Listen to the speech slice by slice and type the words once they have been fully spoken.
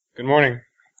Good morning.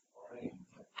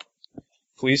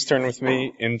 Please turn with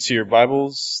me into your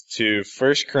Bibles to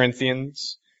 1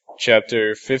 Corinthians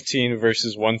chapter 15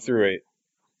 verses 1 through 8.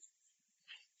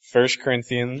 1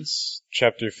 Corinthians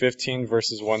chapter 15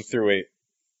 verses 1 through 8.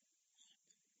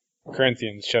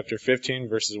 Corinthians chapter 15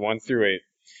 verses 1 through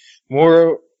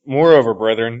 8. Moreover,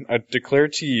 brethren, I declare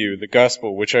to you the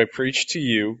gospel which I preached to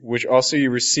you, which also you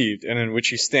received, and in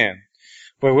which you stand,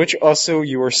 by which also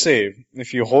you are saved,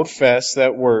 if you hold fast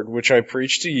that word which I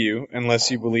preached to you, unless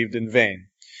you believed in vain.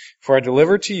 For I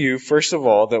delivered to you first of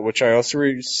all that which I also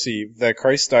received, that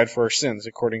Christ died for our sins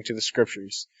according to the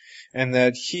Scriptures, and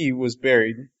that he was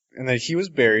buried, and that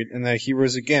he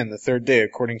rose again the third day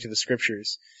according to the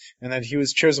Scriptures, and that he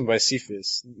was chosen by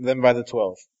Cephas, then by the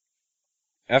 12.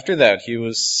 After that he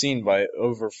was seen by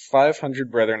over 500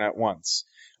 brethren at once,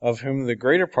 of whom the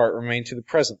greater part remain to the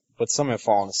present, but some have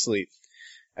fallen asleep.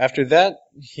 After that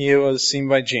he was seen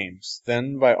by James,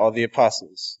 then by all the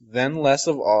apostles. Then last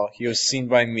of all he was seen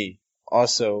by me,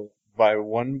 also by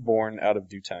one born out of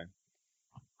due time.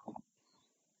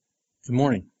 Good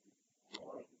morning.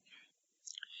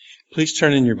 Please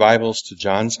turn in your Bibles to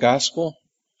John's Gospel.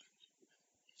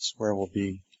 That's where we'll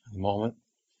be in a moment.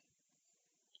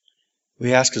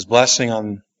 We ask His blessing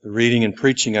on the reading and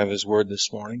preaching of His Word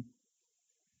this morning.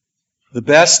 The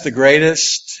best, the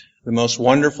greatest, the most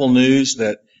wonderful news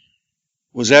that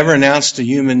was ever announced to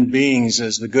human beings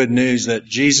is the good news that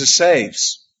Jesus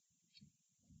saves.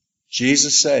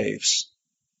 Jesus saves.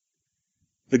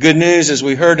 The good news, as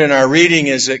we heard in our reading,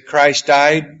 is that Christ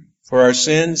died for our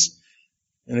sins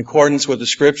in accordance with the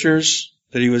Scriptures,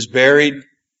 that He was buried,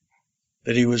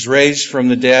 that He was raised from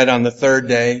the dead on the third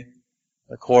day,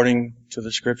 according to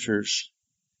the Scriptures.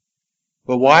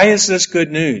 But why is this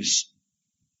good news?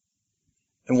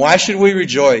 And why should we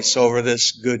rejoice over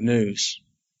this good news?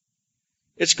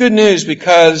 It's good news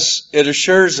because it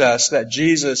assures us that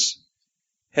Jesus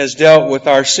has dealt with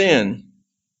our sin.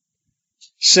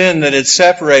 Sin that had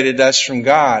separated us from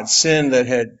God. Sin that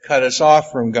had cut us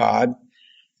off from God.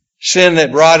 Sin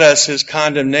that brought us His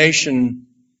condemnation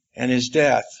and His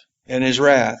death and His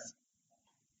wrath.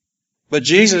 But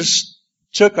Jesus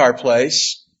took our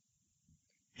place.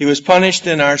 He was punished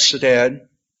in our stead.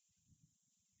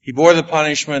 He bore the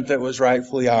punishment that was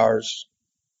rightfully ours.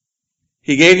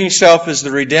 He gave Himself as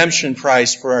the redemption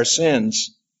price for our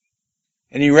sins.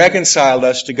 And He reconciled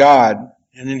us to God.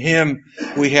 And in Him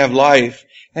we have life.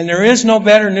 And there is no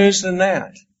better news than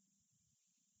that.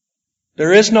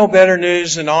 There is no better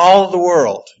news in all of the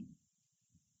world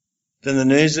than the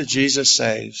news that Jesus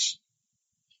saves.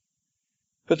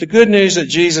 But the good news that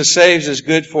Jesus saves is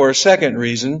good for a second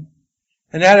reason.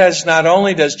 And that is, not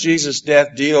only does Jesus'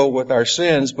 death deal with our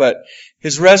sins, but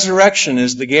His resurrection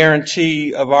is the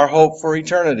guarantee of our hope for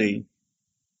eternity.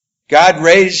 God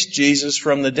raised Jesus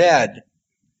from the dead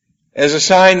as a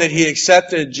sign that He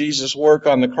accepted Jesus' work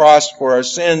on the cross for our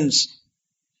sins.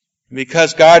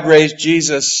 Because God raised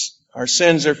Jesus, our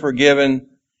sins are forgiven,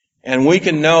 and we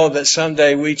can know that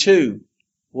someday we too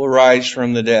will rise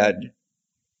from the dead.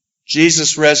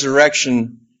 Jesus'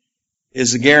 resurrection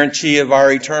is the guarantee of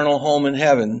our eternal home in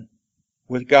heaven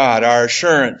with God, our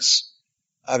assurance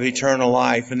of eternal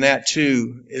life, and that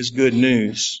too is good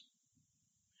news.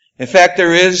 In fact,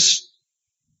 there is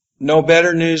no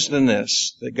better news than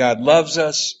this, that God loves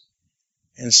us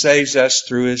and saves us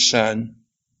through His Son.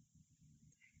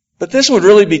 But this would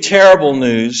really be terrible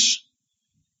news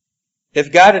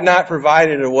if God had not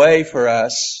provided a way for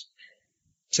us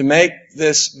to make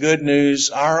this good news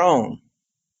our own.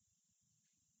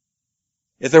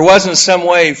 If there wasn't some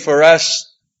way for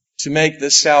us to make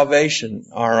this salvation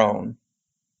our own.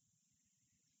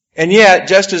 And yet,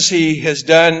 just as He has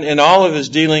done in all of His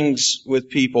dealings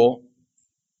with people,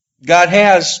 God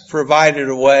has provided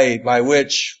a way by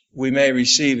which we may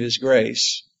receive His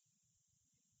grace.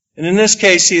 And in this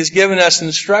case, He has given us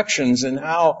instructions in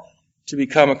how to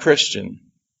become a Christian.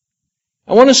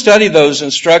 I want to study those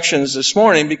instructions this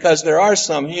morning because there are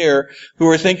some here who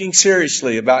are thinking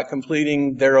seriously about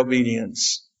completing their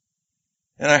obedience.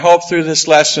 And I hope through this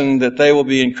lesson that they will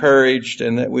be encouraged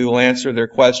and that we will answer their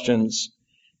questions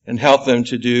and help them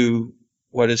to do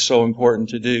what is so important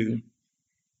to do.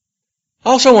 I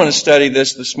also want to study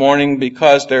this morning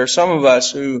because there are some of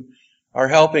us who are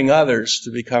helping others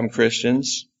to become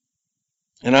Christians.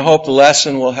 And I hope the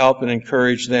lesson will help and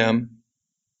encourage them.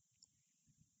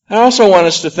 I also want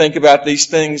us to think about these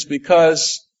things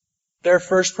because they're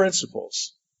first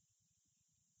principles.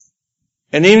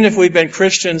 And even if we've been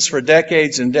Christians for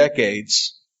decades and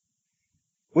decades,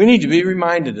 we need to be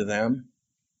reminded of them.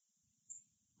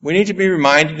 We need to be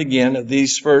reminded again of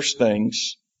these first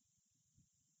things.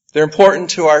 They're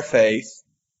important to our faith.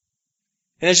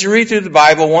 And as you read through the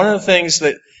Bible, one of the things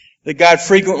that God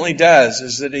frequently does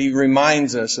is that He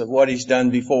reminds us of what He's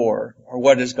done before or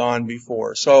what has gone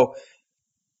before. So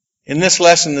in this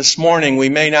lesson this morning, we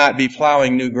may not be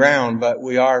plowing new ground, but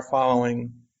we are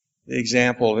following the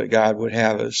example that God would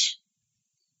have us.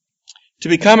 To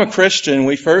become a Christian,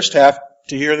 we first have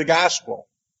to hear the gospel.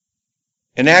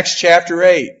 In Acts chapter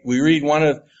 8, we read one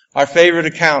of our favorite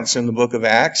accounts in the book of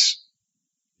Acts,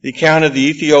 the account of the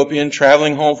Ethiopian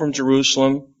traveling home from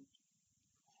Jerusalem,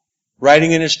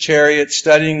 riding in his chariot,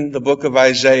 studying the book of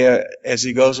Isaiah as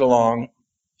he goes along,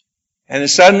 and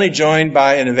is suddenly joined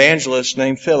by an evangelist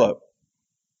named Philip.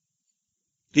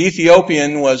 The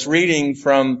Ethiopian was reading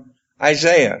from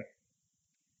Isaiah.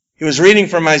 He was reading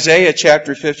from Isaiah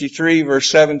chapter 53, verse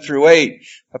 7 through 8,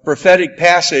 a prophetic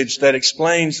passage that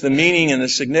explains the meaning and the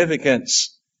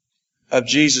significance of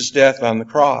Jesus' death on the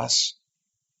cross.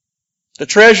 The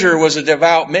treasurer was a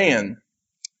devout man.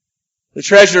 The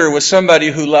treasurer was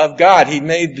somebody who loved God. He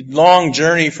made the long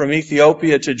journey from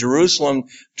Ethiopia to Jerusalem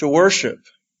to worship.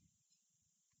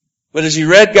 But as he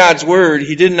read God's Word,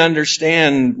 he didn't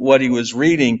understand what he was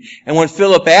reading. And when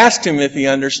Philip asked him if he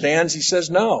understands, he says,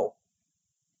 no.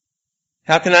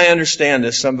 How can I understand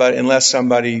this unless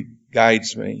somebody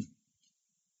guides me?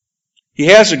 He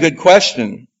has a good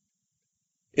question.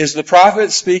 Is the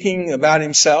prophet speaking about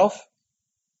himself?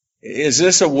 Is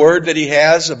this a word that he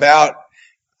has about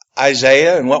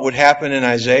Isaiah and what would happen in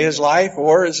Isaiah's life?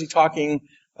 Or is he talking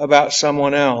about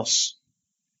someone else?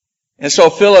 And so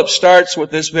Philip starts with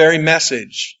this very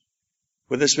message,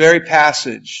 with this very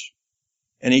passage.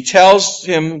 And he tells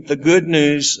him the good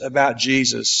news about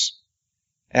Jesus.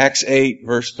 Acts 8,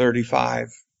 verse 35.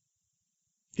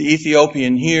 The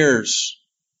Ethiopian hears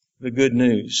the good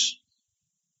news.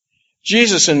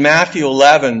 Jesus in Matthew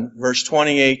 11, verse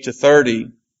 28 to 30,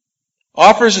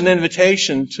 offers an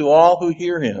invitation to all who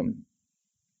hear Him.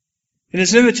 And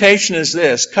His invitation is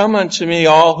this: come unto me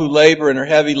all who labor and are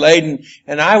heavy laden,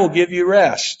 and I will give you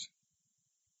rest.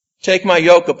 Take my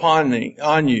yoke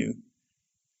on you,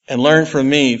 and learn from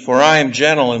me, for I am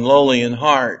gentle and lowly in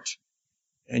heart,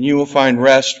 and you will find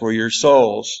rest for your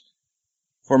souls.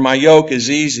 For my yoke is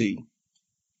easy,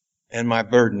 and my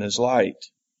burden is light.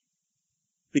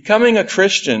 Becoming a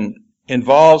Christian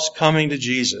involves coming to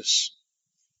Jesus.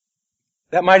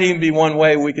 That might even be one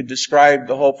way we could describe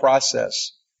the whole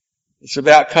process. It's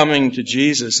about coming to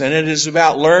Jesus, and it is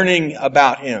about learning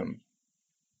about Him.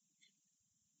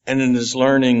 And it is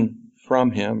learning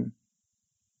from Him.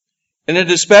 And it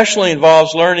especially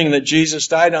involves learning that Jesus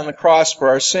died on the cross for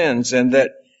our sins and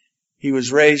that He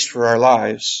was raised for our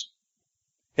lives.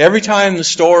 Every time the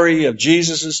story of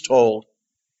Jesus is told,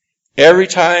 every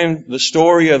time the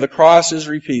story of the cross is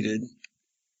repeated,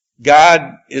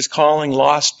 God is calling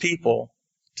lost people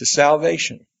to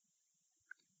salvation.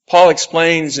 Paul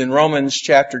explains in Romans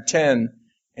chapter 10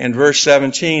 and verse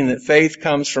 17 that faith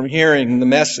comes from hearing the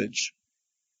message.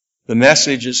 The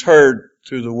message is heard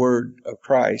through the word of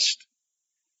Christ.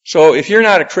 So if you're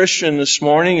not a Christian this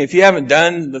morning, if you haven't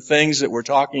done the things that we're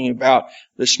talking about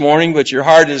this morning, but your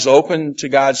heart is open to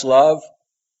God's love,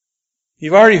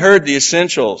 you've already heard the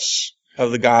essentials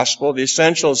of the gospel, the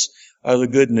essentials of the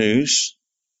good news.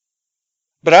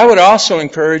 But I would also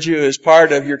encourage you, as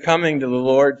part of your coming to the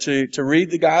Lord, to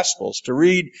read the Gospels, to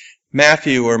read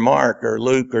Matthew or Mark or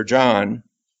Luke or John.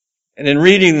 And in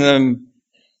reading them,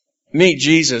 meet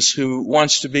Jesus, who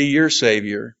wants to be your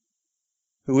Savior,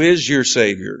 who is your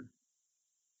Savior,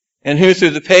 and who through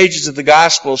the pages of the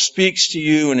Gospel speaks to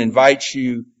you and invites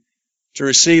you to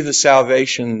receive the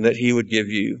salvation that He would give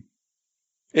you.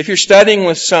 If you're studying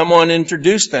with someone,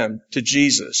 introduce them to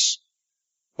Jesus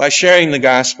by sharing the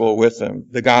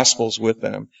Gospels with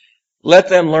them. Let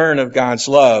them learn of God's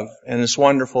love and this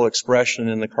wonderful expression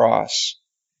in the cross.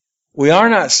 We are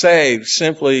not saved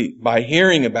simply by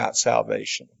hearing about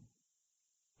salvation,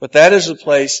 but that is the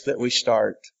place that we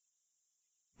start.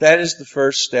 That is the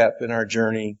first step in our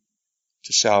journey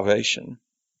to salvation.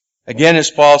 Again,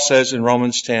 as Paul says in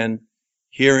Romans 10,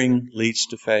 hearing leads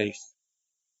to faith.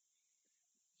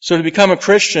 So to become a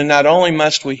Christian, not only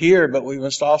must we hear, but we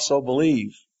must also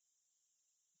believe.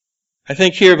 I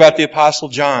think here about the Apostle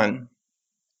John.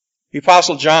 The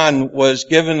Apostle John was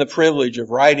given the privilege of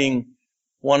writing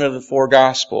one of the 4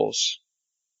 Gospels.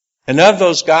 And of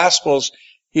those Gospels,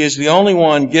 he is the only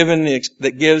one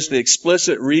that gives the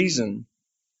explicit reason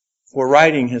for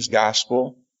writing his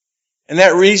Gospel. And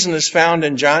that reason is found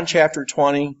in John chapter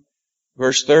 20,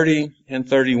 verse 30 and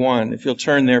 31. If you'll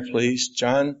turn there, please.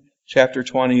 John chapter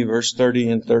 20, verse 30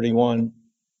 and 31.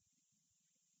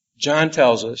 John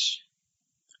tells us,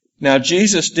 "Now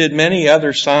Jesus did many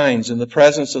other signs in the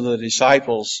presence of the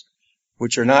disciples,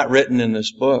 which are not written in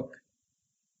this book.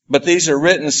 But these are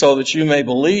written so that you may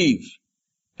believe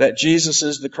that Jesus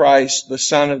is the Christ, the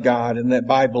Son of God, and that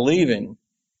by believing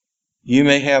you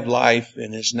may have life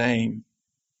in His name.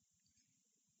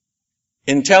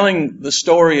 In telling the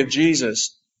story of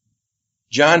Jesus,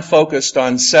 John focused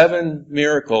on 7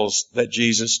 miracles that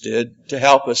Jesus did to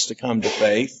help us to come to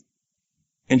faith.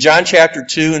 In John chapter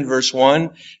 2 and verse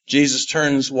 1, Jesus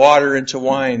turns water into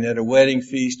wine at a wedding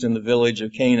feast in the village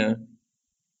of Cana.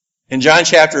 In John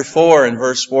chapter 4 and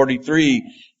verse 43,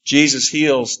 Jesus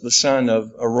heals the son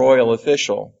of a royal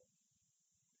official.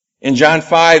 In John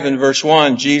 5 and verse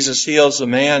 1, Jesus heals a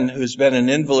man who's been an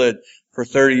invalid for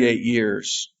 38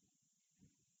 years.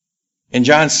 In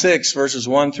John 6 verses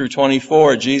 1 through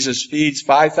 24, Jesus feeds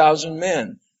 5,000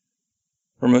 men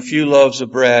from a few loaves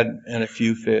of bread and a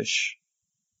few fish.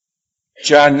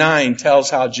 John 9 tells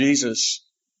how Jesus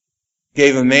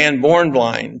gave a man born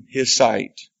blind his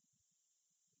sight.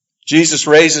 Jesus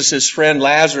raises his friend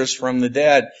Lazarus from the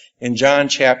dead in John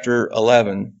chapter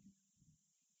 11.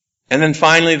 And then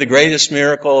finally, the greatest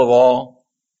miracle of all,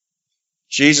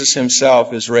 Jesus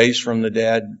himself is raised from the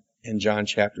dead in John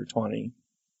chapter 20.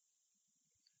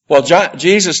 Well,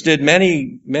 Jesus did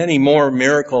many, many more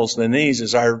miracles than these,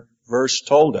 as our verse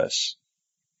told us.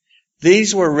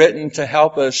 These were written to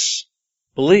help us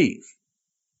believe,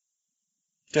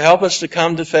 to help us to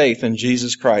come to faith in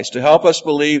Jesus Christ, to help us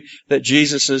believe that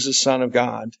Jesus is the Son of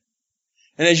God.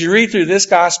 And as you read through this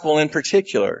gospel in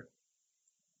particular,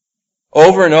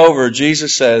 over and over,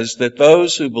 Jesus says that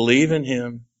those who believe in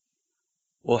Him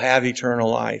will have eternal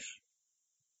life.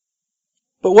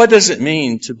 But what does it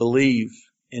mean to believe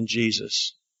in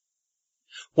Jesus?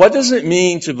 What does it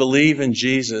mean to believe in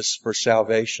Jesus for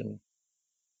salvation?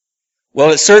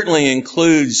 Well, it certainly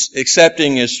includes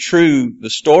accepting as true the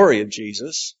story of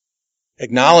Jesus,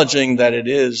 acknowledging that it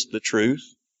is the truth,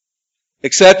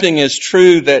 accepting as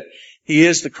true that He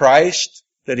is the Christ,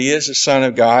 that He is the Son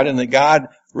of God, and that God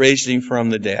raised Him from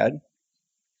the dead.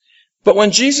 But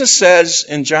when Jesus says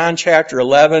in John chapter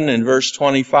 11 and verse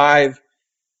 25,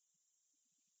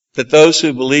 that those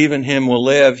who believe in Him will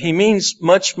live, He means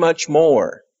much, much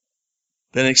more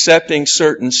than accepting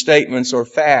certain statements or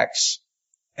facts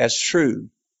as true.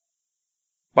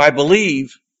 By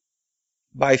believe,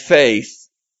 by faith,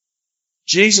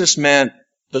 Jesus meant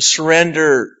the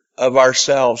surrender of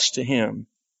ourselves to Him.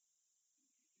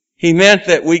 He meant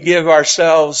that we give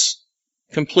ourselves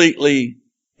completely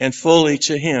and fully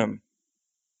to Him.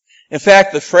 In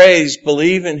fact, the phrase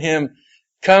believe in Him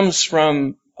comes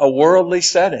from a worldly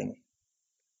setting.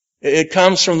 It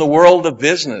comes from the world of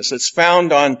business. It's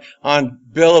found on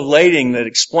bill of lading that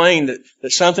explained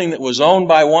that something that was owned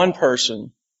by one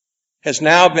person has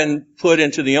now been put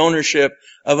into the ownership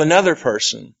of another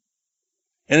person.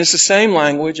 And it's the same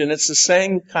language and it's the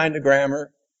same kind of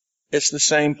grammar. It's the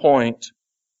same point.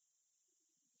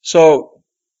 So,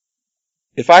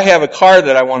 if I have a car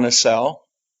that I want to sell,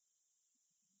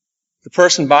 the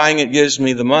person buying it gives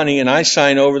me the money and I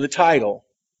sign over the title.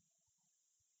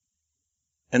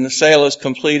 And the sale is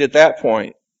complete at that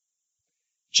point.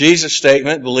 Jesus'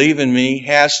 statement, believe in me,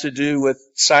 has to do with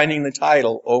signing the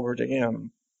title over to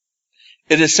Him.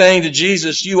 It is saying to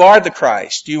Jesus, you are the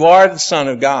Christ. You are the Son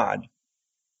of God.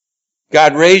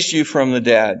 God raised you from the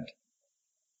dead.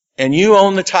 And you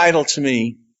own the title to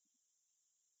me.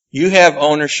 You have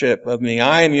ownership of me.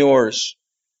 I am yours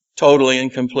totally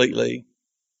and completely.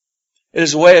 It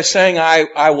is a way of saying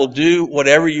I will do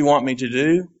whatever you want me to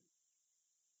do.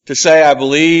 To say I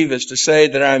believe is to say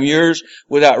that I'm yours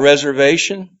without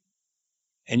reservation,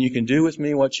 and you can do with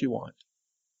me what you want.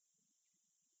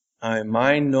 I am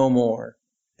mine no more,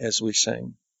 as we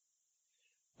sing.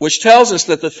 Which tells us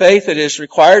that the faith that is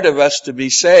required of us to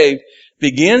be saved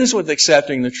begins with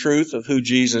accepting the truth of who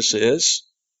Jesus is,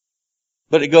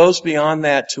 but it goes beyond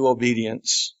that to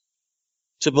obedience.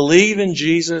 To believe in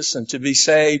Jesus and to be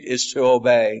saved is to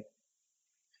obey.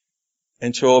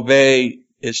 And to obey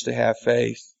is to have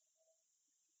faith.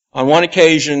 On one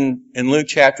occasion, in Luke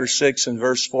chapter 6 and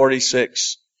verse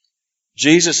 46,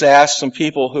 Jesus asked some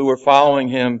people who were following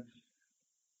Him,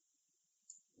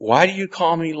 why do you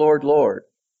call me Lord, Lord,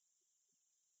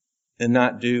 and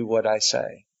not do what I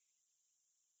say?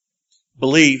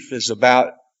 Belief is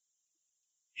about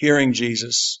hearing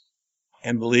Jesus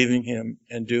and believing Him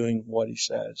and doing what He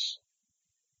says.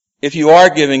 If you are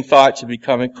giving thought to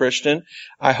becoming a Christian,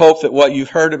 I hope that what you've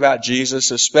heard about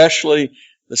Jesus, especially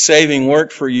the saving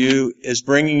work for you, is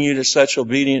bringing you to such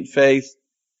obedient faith,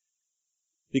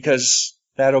 because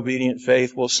that obedient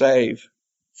faith will save.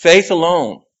 Faith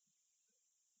alone.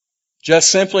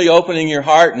 Just simply opening your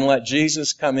heart and let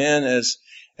Jesus come in,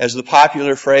 as the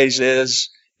popular phrase is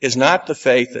is not the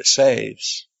faith that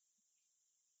saves.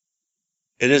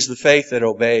 It is the faith that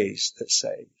obeys that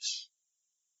saves.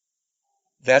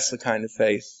 That's the kind of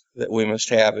faith that we must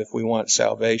have if we want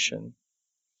salvation.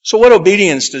 So what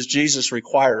obedience does Jesus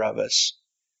require of us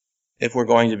if we're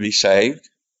going to be saved?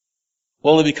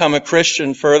 Well, to become a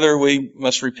Christian further, we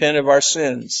must repent of our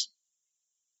sins.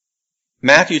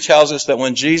 Matthew tells us that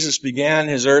when Jesus began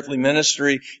his earthly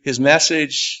ministry, his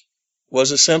message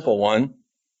was a simple one.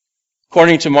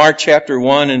 According to Mark chapter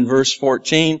 1 and verse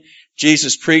 14,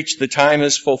 Jesus preached, "The time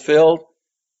is fulfilled.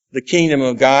 The kingdom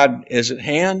of God is at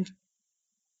hand.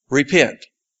 Repent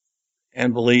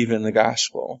and believe in the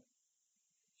gospel."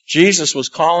 Jesus was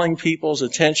calling people's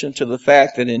attention to the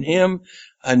fact that in him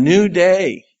a new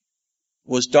day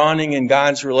was dawning in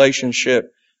God's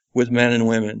relationship with men and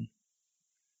women.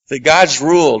 That God's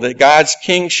rule, that God's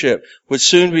kingship would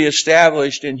soon be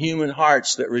established in human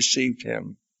hearts that received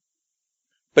him.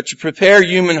 But to prepare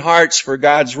human hearts for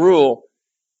God's rule,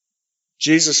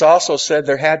 Jesus also said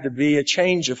there had to be a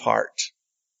change of heart.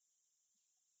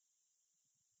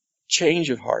 Change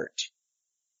of heart.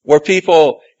 Where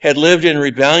people had lived in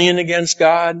rebellion against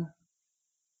God,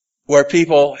 where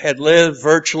people had lived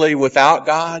virtually without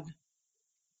God,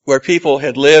 where people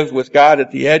had lived with God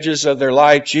at the edges of their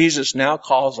life, Jesus now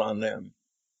calls on them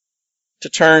to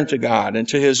turn to God and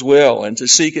to his will and to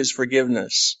seek his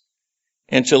forgiveness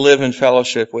and to live in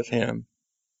fellowship with him.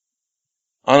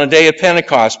 On the day of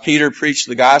Pentecost, Peter preached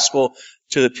the gospel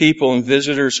to the people and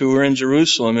visitors who were in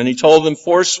Jerusalem, and he told them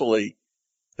forcefully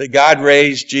that God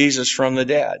raised Jesus from the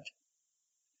dead.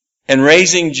 And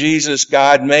raising Jesus,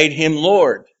 God made him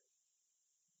Lord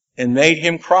and made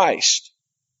him Christ.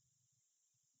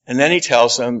 And then he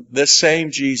tells them, this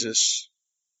same Jesus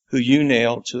who you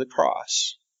nailed to the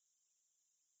cross.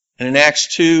 And in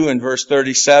Acts 2 and verse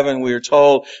 37, we are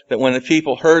told that when the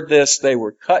people heard this, they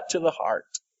were cut to the heart.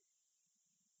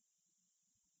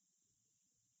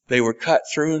 They were cut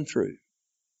through and through.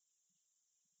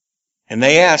 And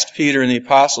they asked Peter and the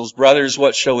apostles, "Brothers,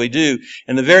 what shall we do?"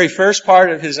 And the very first part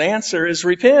of his answer is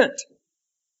repent.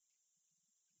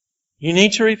 You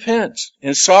need to repent.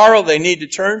 In sorrow, they need to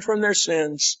turn from their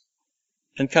sins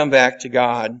and come back to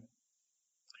God.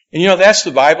 And that's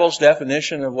the Bible's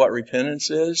definition of what repentance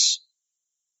is.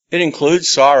 It includes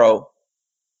sorrow.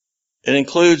 It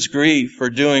includes grief for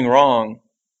doing wrong.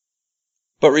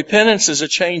 But repentance is a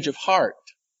change of heart.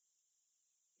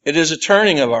 It is a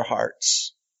turning of our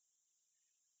hearts.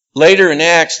 Later in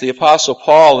Acts, the Apostle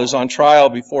Paul is on trial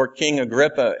before King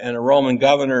Agrippa and a Roman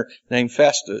governor named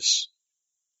Festus.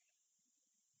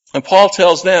 And Paul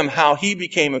tells them how he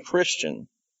became a Christian.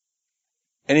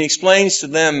 And he explains to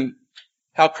them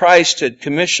how Christ had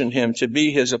commissioned him to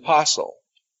be his apostle.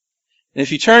 And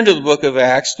if you turn to the book of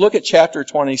Acts, look at chapter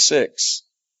 26.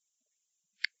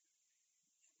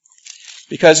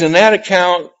 Because in that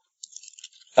account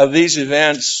of these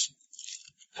events,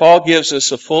 Paul gives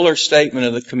us a fuller statement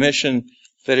of the commission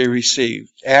that he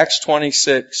received. Acts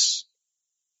 26,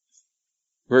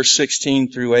 verse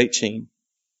 16 through 18.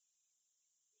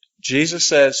 Jesus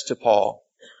says to Paul,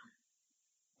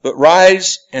 "But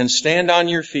rise and stand on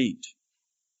your feet,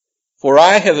 for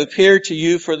I have appeared to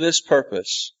you for this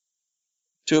purpose,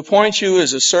 to appoint you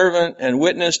as a servant and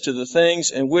witness to the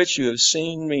things in which you have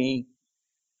seen me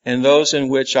and those in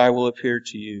which I will appear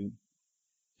to you,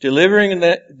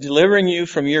 delivering you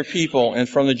from your people and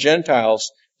from the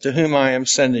Gentiles to whom I am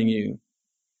sending you,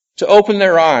 to open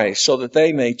their eyes so that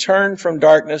they may turn from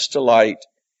darkness to light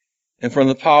and from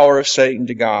the power of Satan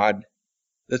to God,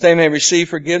 that they may receive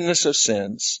forgiveness of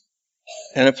sins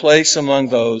and a place among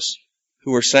those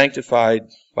who are sanctified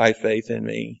by faith in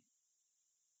me."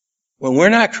 When we're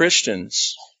not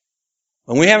Christians,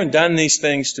 when we haven't done these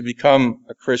things to become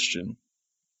a Christian,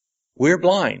 we're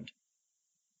blind.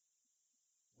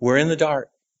 We're in the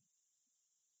dark.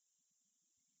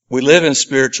 We live in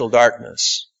spiritual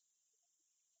darkness.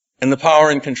 And the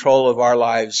power and control of our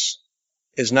lives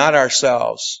is not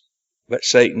ourselves, but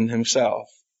Satan himself.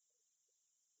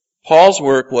 Paul's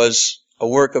work was a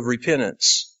work of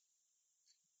repentance.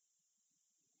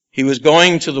 He was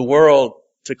going to the world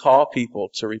to call people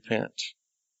to repent,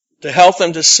 to help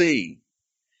them to see,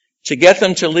 to get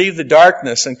them to leave the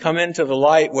darkness and come into the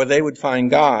light where they would find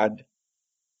God,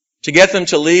 to get them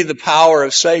to leave the power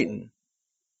of Satan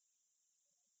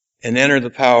and enter the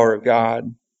power of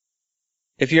God.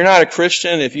 If you're not a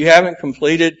Christian, if you haven't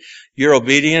completed your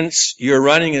obedience, you're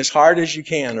running as hard as you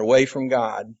can away from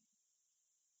God.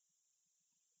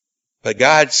 But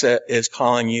God is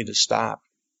calling you to stop.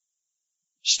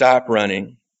 Stop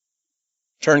running.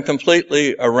 Turn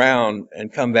completely around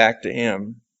and come back to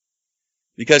Him.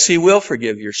 Because He will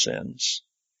forgive your sins.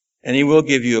 and He will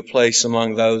give you a place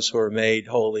among those who are made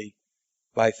holy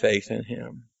by faith in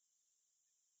Him.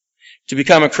 To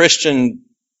become a Christian,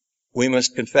 we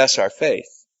must confess our faith.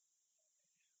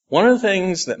 One of the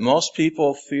things that most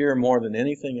people fear more than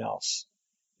anything else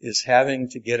is having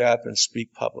to get up and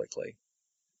speak publicly.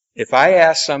 If I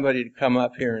asked somebody to come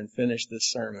up here and finish this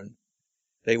sermon,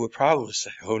 they would probably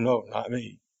say, "Oh no, not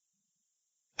me."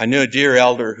 I knew a dear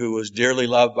elder who was dearly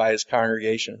loved by his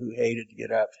congregation who hated to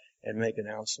get up and make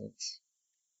announcements.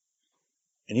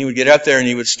 And he would get up there and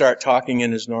he would start talking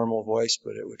in his normal voice,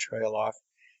 but it would trail off.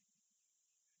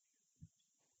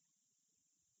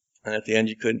 And at the end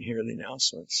you couldn't hear the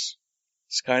announcements.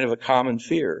 It's kind of a common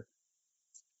fear.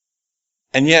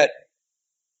 And yet,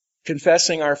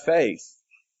 confessing our faith,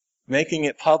 making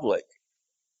it public,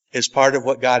 is part of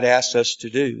what God asked us to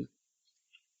do.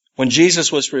 When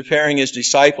Jesus was preparing His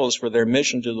disciples for their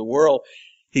mission to the world,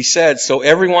 He said, "So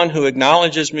everyone who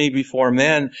acknowledges me before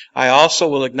men, I also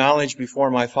will acknowledge before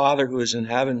my Father who is in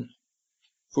heaven.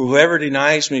 For whoever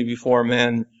denies me before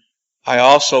men, I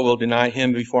also will deny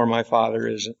him before my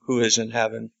Father who is in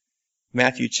heaven."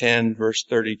 Matthew 10, verse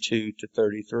 32 to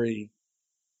 33.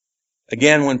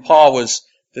 Again, when Paul was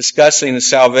discussing the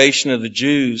salvation of the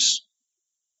Jews,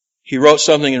 he wrote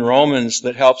something in Romans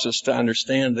that helps us to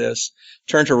understand this.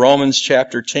 Turn to Romans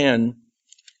chapter 10.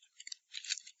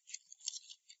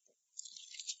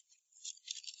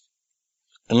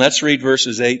 And let's read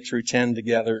verses 8 through 10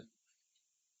 together.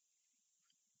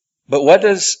 But what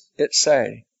does it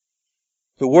say?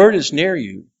 The word is near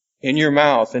you, in your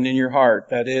mouth and in your heart.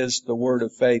 That is the word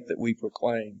of faith that we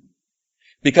proclaim.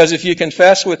 Because if you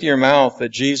confess with your mouth that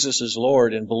Jesus is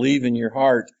Lord and believe in your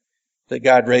heart that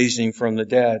God raised Him from the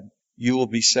dead, you will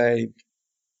be saved.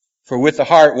 For with the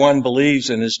heart one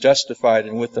believes and is justified,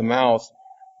 and with the mouth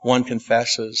one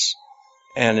confesses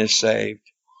and is saved.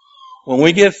 When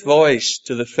we give voice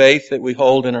to the faith that we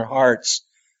hold in our hearts,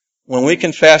 when we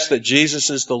confess that Jesus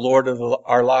is the Lord of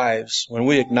our lives, when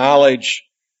we acknowledge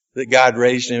that God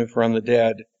raised Him from the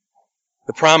dead,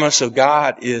 the promise of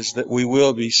God is that we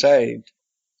will be saved.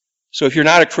 So if you're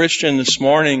not a Christian this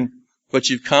morning, but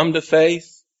you've come to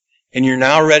faith, and you're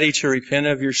now ready to repent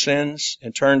of your sins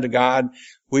and turn to God,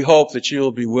 we hope that you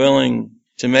will be willing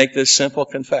to make this simple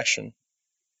confession,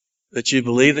 that you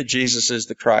believe that Jesus is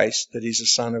the Christ, that He's the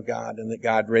Son of God, and that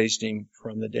God raised Him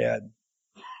from the dead.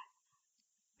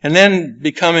 And then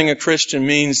becoming a Christian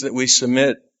means that we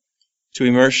submit to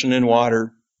immersion in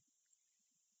water.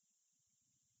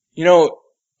 You know,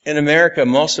 in America,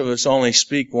 most of us only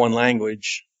speak one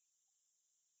language.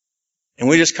 And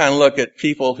we just kind of look at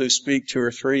people who speak two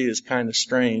or three as kind of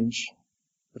strange.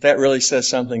 But that really says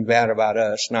something bad about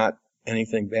us, not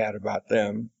anything bad about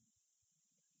them.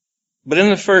 But in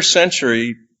the first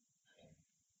century,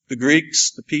 the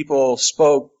Greeks, the people,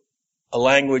 spoke a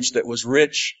language that was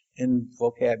rich in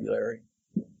vocabulary.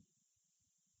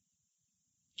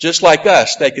 Just like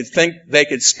us, they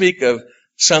could speak of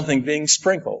something being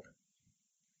sprinkled.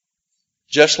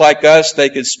 Just like us, they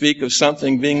could speak of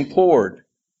something being poured.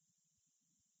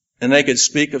 And they could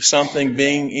speak of something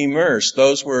being immersed.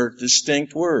 Those were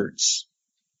distinct words,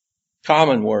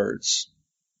 common words.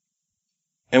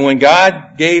 And when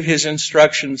God gave His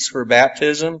instructions for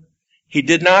baptism, He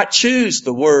did not choose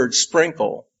the word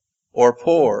sprinkle or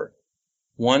pour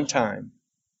one time.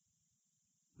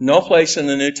 No place in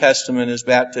the New Testament is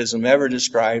baptism ever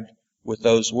described with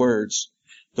those words.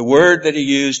 The word that He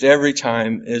used every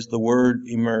time is the word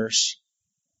immerse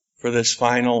for this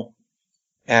final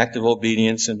act of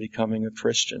obedience in becoming a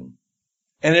Christian.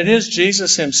 And it is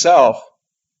Jesus Himself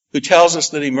who tells us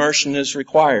that immersion is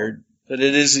required, that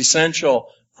it is essential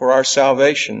for our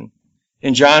salvation.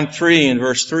 In John 3 and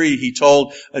verse 3, He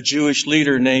told a Jewish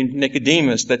leader named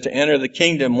Nicodemus that to enter the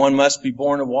kingdom one must be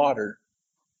born of water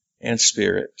and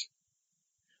Spirit.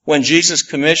 When Jesus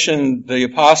commissioned the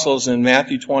apostles in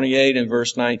Matthew 28 and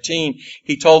verse 19,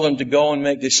 He told them to go and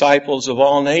make disciples of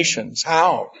all nations.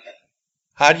 How?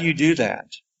 How do you do that?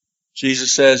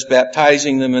 Jesus says,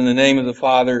 baptizing them in the name of the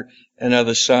Father and of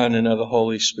the Son and of the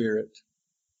Holy Spirit.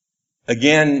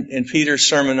 Again, in Peter's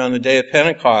sermon on the day of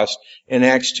Pentecost in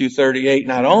Acts 2:38,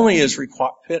 not only is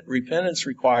repentance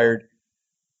required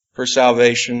for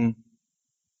salvation,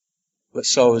 but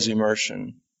so is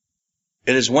immersion.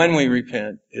 It is when we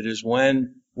repent, it is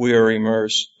when we are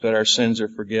immersed that our sins are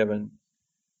forgiven.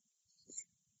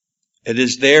 It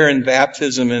is there in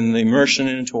baptism and the immersion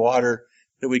into water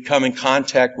that we come in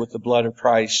contact with the blood of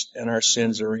Christ and our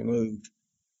sins are removed.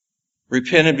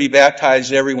 Repent and be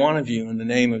baptized, every one of you, in the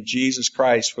name of Jesus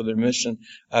Christ for the remission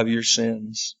of your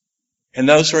sins. And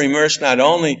those who are immersed not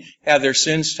only have their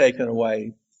sins taken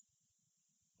away,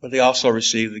 but they also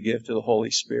receive the gift of the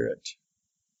Holy Spirit.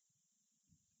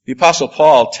 The Apostle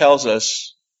Paul tells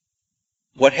us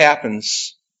what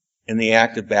happens in the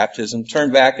act of baptism.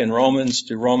 Turn back in Romans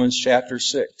to Romans chapter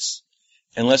 6,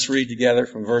 and let's read together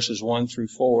from verses 1 through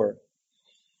 4.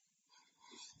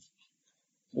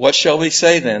 What shall we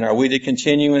say then? Are we to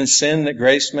continue in sin that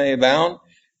grace may abound?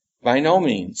 By no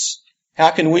means.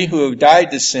 How can we who have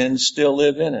died to sin still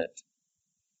live in it?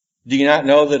 Do you not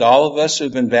know that all of us who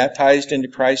have been baptized into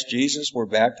Christ Jesus were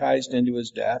baptized into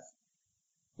his death?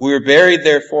 We were buried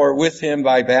therefore with him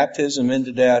by baptism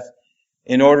into death,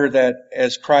 in order that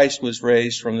as Christ was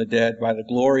raised from the dead by the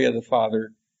glory of the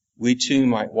Father, we too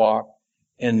might walk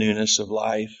in newness of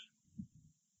life.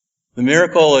 The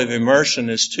miracle of immersion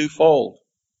is twofold.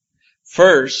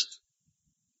 First,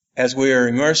 as we are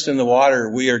immersed in the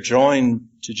water, we are joined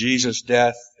to Jesus'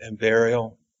 death and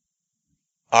burial.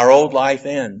 Our old life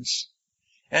ends.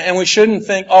 And we shouldn't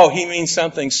think, oh, he means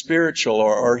something spiritual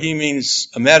or he means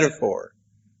a metaphor.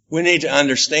 We need to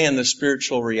understand the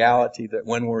spiritual reality that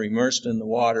when we're immersed in the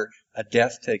water, a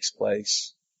death takes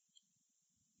place.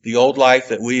 The old life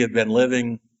that we have been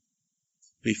living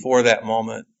before that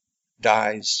moment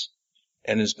dies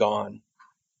and is gone.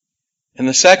 And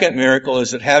the second miracle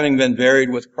is that having been buried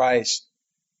with Christ,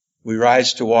 we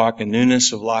rise to walk in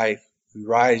newness of life. We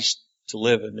rise to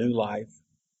live a new life.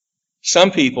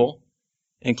 Some people,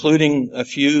 including a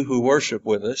few who worship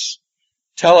with us,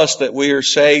 tell us that we are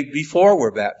saved before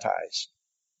we're baptized,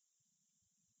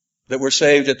 that we're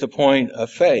saved at the point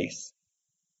of faith.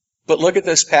 But look at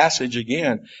this passage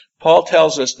again. Paul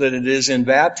tells us that it is in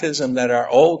baptism that our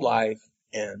old life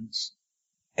ends,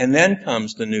 and then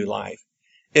comes the new life.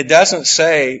 It doesn't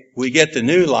say we get the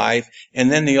new life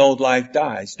and then the old life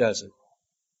dies, does it?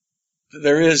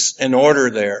 There is an order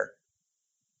there.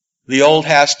 The old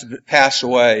has to pass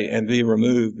away and be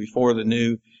removed before the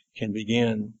new can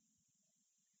begin.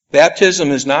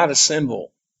 Baptism is not a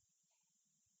symbol.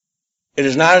 It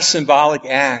is not a symbolic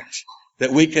act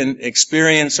that we can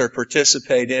experience or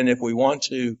participate in if we want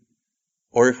to,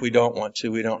 or if we don't want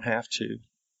to, we don't have to.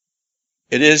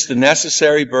 It is the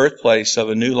necessary birthplace of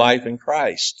a new life in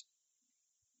Christ.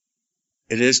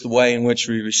 It is the way in which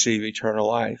we receive eternal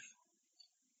life.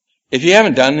 If you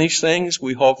haven't done these things,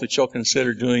 we hope that you'll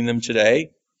consider doing them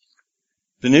today.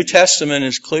 The New Testament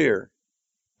is clear.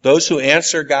 Those who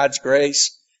answer God's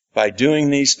grace by doing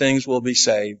these things will be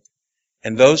saved,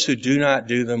 and those who do not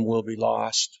do them will be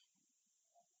lost.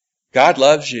 God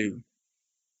loves you.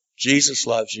 Jesus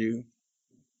loves you.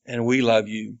 And we love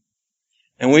you.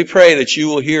 And we pray that you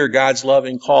will hear God's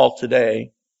loving call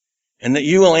today, and that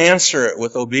you will answer it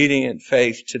with obedient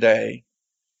faith today,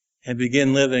 and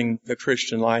begin living the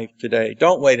Christian life today.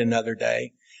 Don't wait another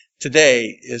day.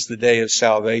 Today is the day of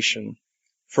salvation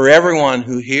for everyone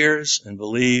who hears and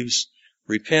believes,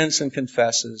 repents and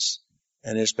confesses,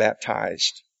 and is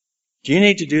baptized. Do you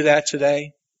need to do that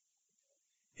today?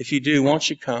 If you do, won't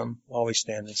you come while we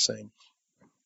stand and sing?